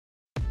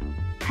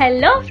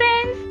Hello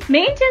friends,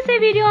 మేము చేసే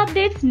video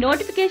updates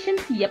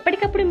notifications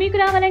ఎప్పటికప్పుడు మీకు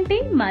రావాలంటే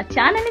మా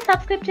ఛానల్ ని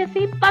సబ్స్క్రైబ్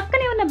చేసి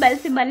పక్కనే ఉన్న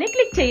బెల్ సింబల్ ని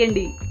క్లిక్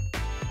చేయండి.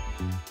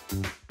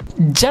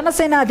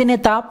 జనసేన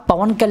అధినేత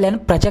పవన్ కళ్యాణ్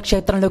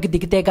ప్రజాక్షేత్రంలోకి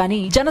దిగితే గానీ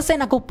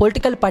జనసేనకు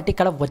పొలిటికల్ పార్టీ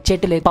కళ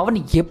వచ్చేట్టు లేదు. పవన్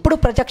ఎప్పుడు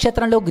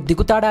ప్రజాక్షేత్రంలోకి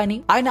దిగుతాడా అని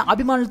ఆయన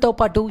అభిమానులతో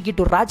పాటు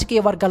ఇటు రాజకీయ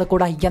వర్గాలు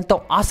కూడా ఎంతో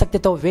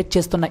ఆసక్తితో వెయిట్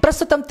చేస్తున్నాయి.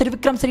 ప్రస్తుతం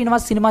త్రివిక్రమ్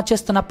శ్రీనివాస్ సినిమా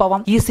చేస్తున్న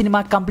పవన్ ఈ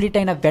సినిమా కంప్లీట్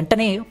అయిన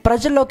వెంటనే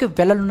ప్రజల్లోకి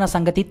వెళ్లనున్న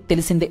సంగతి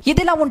తెలిసిందే.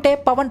 ఇదిలా ఉంటే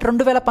పవన్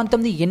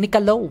 2019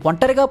 ఎన్నికల్లో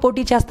ఒంటరిగా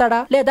పోటీ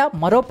చేస్తాడా లేదా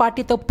మరో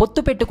పార్టీతో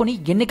పొత్తు పెట్టుకుని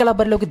ఎన్నికల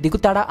బరిలోకి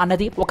దిగుతాడా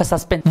అన్నది ఒక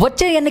సస్పెన్స్.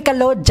 వచ్చే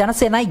ఎన్నికల్లో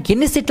జనసేన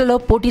ఎన్ని సీట్లలో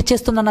పోటీ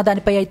చేస్తుందన్న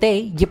దానిపై అయితే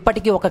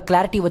ఇప్పటికీ ఒక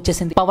క్లారిటీ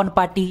వచ్చేసింది. పవన్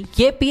పార్టీ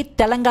ఏపీ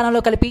తెలంగాణలో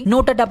కలిపి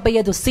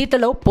 175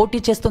 సీట్లలో పోటీ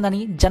చేస్తుందని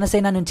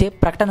జనసేన నుంచే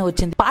ప్రకటన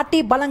వచ్చింది. పార్టీ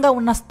బలంగా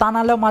ఉన్న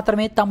స్థానాల్లో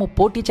మాత్రమే తాము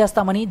పోటీ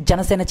చేస్తామని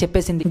జనసేన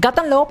చెప్పేసింది.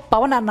 గతంలో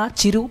పవన్ అన్న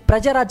చిరు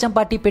ప్రజారాజ్యం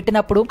పార్టీ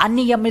పెట్టినప్పుడు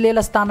అన్ని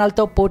ఎమ్మెల్యేల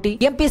స్థానాలతో పోటీ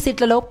ఎంపీ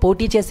సీట్లలో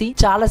పోటీ చేసి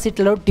చాలా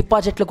సీట్లలో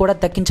డిపాజిట్లు కూడా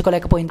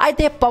దక్కించుకోలేకపోయింది.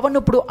 అయితే పవన్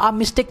ఇప్పుడు ఆ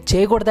మిస్టేక్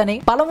చేయకూడదని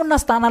బలం ఉన్న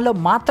స్థానాల్లో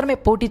మాత్రమే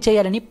పోటీ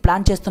చేయాలని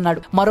ప్లాన్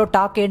చేస్తున్నాడు. మరో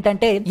టాక్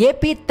ఏంటంటే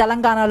ఏపీ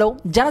తెలంగాణలో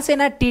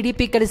జనసేన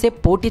టీడీపీ కలిసే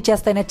పోటీ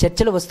చేస్తాయనే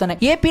చర్చలు వస్తున్నాయి.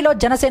 ఏపీలో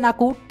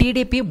జనసేనకు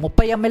టీడీపీ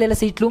 30 ఎమ్మెల్యేల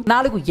సీట్లు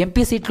 4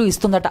 ఎంపీ సీట్లు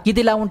ఇస్తుందట.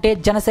 ఇదిలా ఉంటే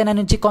జనసేన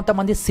నుంచి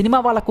కొంతమంది సినిమా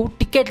వాళ్లకు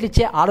టికెట్లు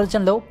ఇచ్చే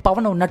ఆలోచనలో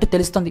పవన్ ఉన్నట్టు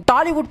తెలుస్తుంది.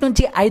 టాలీవుడ్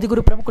నుంచి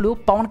 5 ప్రముఖులు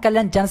పవన్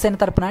కళ్యాణ్ జనసేన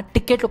తరపున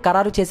టికెట్లు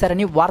ఖరారు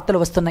చేశారని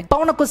వార్తలు వస్తున్నాయి.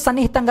 పవన్ కు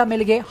సన్నిహితంగా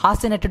మెలిగే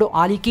హాస్య నటుడు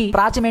ఆలీకి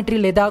రాజమండ్రి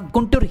లేదా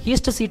గుంటూరు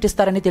ఈస్ట్ సీట్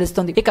ఇస్తారని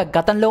తెలుస్తుంది. ఇక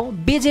గతంలో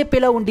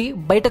బీజేపీలో ఉండి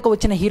బయటకు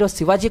వచ్చిన హీరో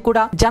శివాజీ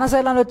కూడా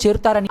జనసేనలో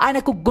చేరుతారని,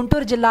 ఆయనకు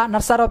గుంటూరు జిల్లా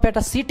నర్సారావుపేట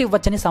సీట్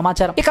ఇవ్వచ్చని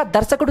సమాచారం. ఇక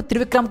దర్శకుడు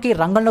త్రివిక్రమ్ కి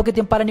రంగంలోకి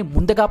దింపాలని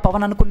ముందుగా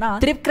పవన్ అనుకున్న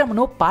త్రివిక్రమ్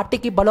ను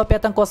పార్టీకి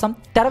బలోపేతం కోసం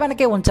తెర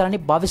వెనకే ఉంచాలని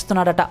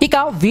భావిస్తున్నాడట. ఇక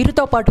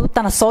వీరితో పాటు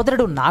తన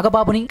సోదరుడు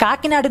నాగబాబుని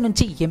కాకినాడ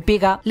నుంచి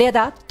ఎంపీగా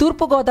లేదా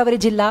తూర్పు గోదావరి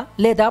జిల్లా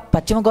లేదా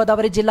పశ్చిమ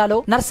గోదావరి జిల్లాలో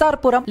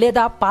నర్సాపురం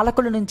లేదా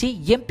పాలకుల నుంచి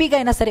ఎంపీగా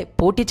అయినా సరే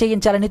పోటీ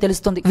చేయించాలని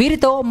తెలుస్తుంది.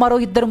 వీరితో మరో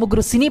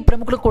 2-3 సినీ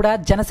ప్రముఖులు కూడా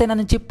జనసేన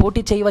నుంచి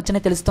పోటీ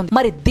చేయవచ్చని తెలుస్తుంది.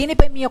 మరి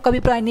దీనిపై మీ యొక్క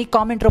అభిప్రాయాన్ని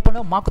కామెంట్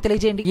రూపంలో మాకు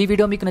తెలియజేయండి. ఈ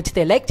వీడియో మీకు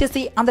నచ్చితే లైక్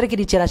చేసి అందరికీ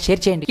రీచేలా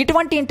షేర్ చేయండి.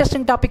 ఇటువంటి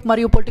ఇంట్రెస్టింగ్ టాపిక్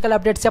మరియు పొలిటికల్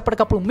అప్డేట్స్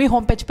ఎప్పటికప్పుడు మీ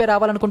హోమ్ పేజ్ పై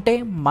రావాలనుకుంటే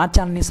మా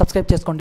ఛానల్ ని సబ్స్క్రైబ్ చేసుకోండి.